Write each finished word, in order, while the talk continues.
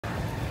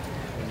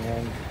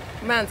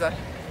Manza.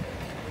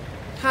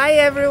 Hi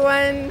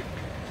everyone,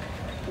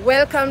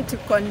 welcome to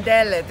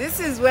Kondele. This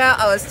is where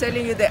I was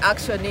telling you the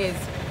action is.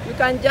 You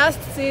can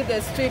just see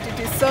the street, it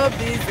is so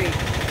busy.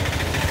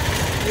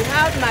 We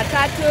have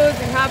matatus,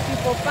 we have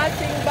people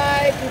passing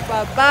by, people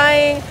are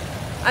buying.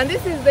 And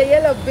this is the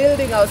yellow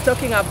building I was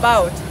talking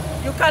about.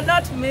 You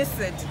cannot miss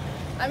it.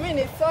 I mean,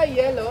 it's so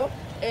yellow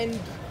and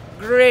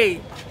gray.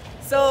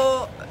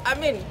 So, I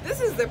mean, this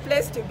is the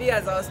place to be,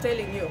 as I was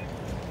telling you.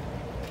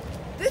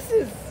 This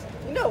is,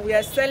 we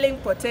are selling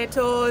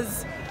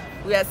potatoes,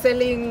 we are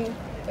selling,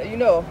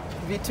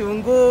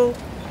 Vitungu,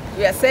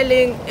 we are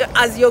selling,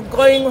 as you're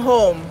going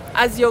home,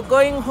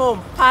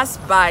 pass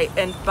by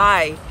and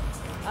buy.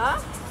 Huh?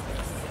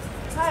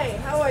 Hi,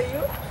 how are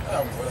you?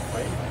 I'm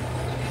fine.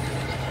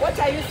 What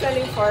are you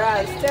selling for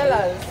us? Tell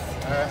us.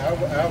 I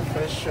have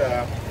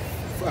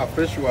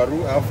fresh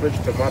waru, I have fresh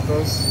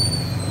tomatoes,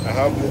 I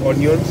have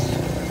onions,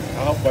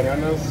 I have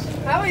bananas.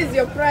 How is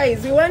your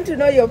price? We want to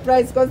know your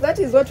price because that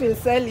is what will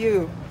sell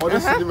you.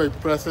 Honestly, my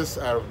prices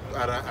are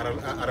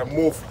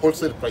more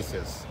wholesale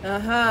prices.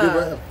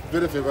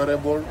 Very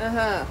favorable,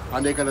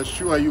 and I can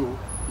assure you,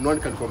 no one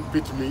can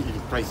compete me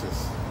in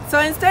prices. So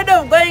instead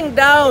of going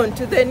down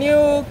to the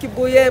new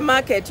Kibuye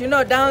market,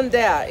 down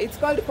there, it's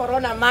called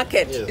Corona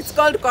Market. Yes. It's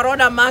called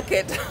Corona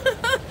Market.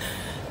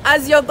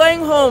 As you're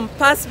going home,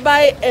 pass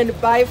by and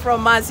buy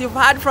from us. You've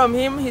heard from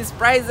him, his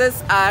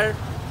prices are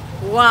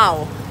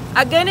wow.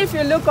 Again, if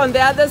you look on the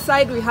other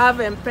side, we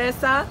have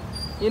M-Pesa,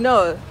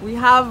 we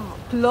have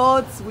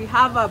clothes, we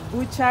have a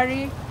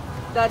butchery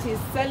that is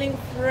selling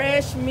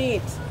fresh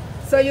meat.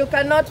 So you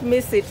cannot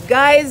miss it.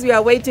 Guys, we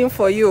are waiting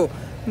for you.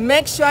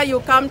 Make sure you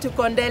come to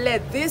Kondele.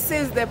 This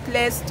is the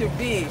place to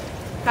be.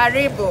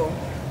 Karibu.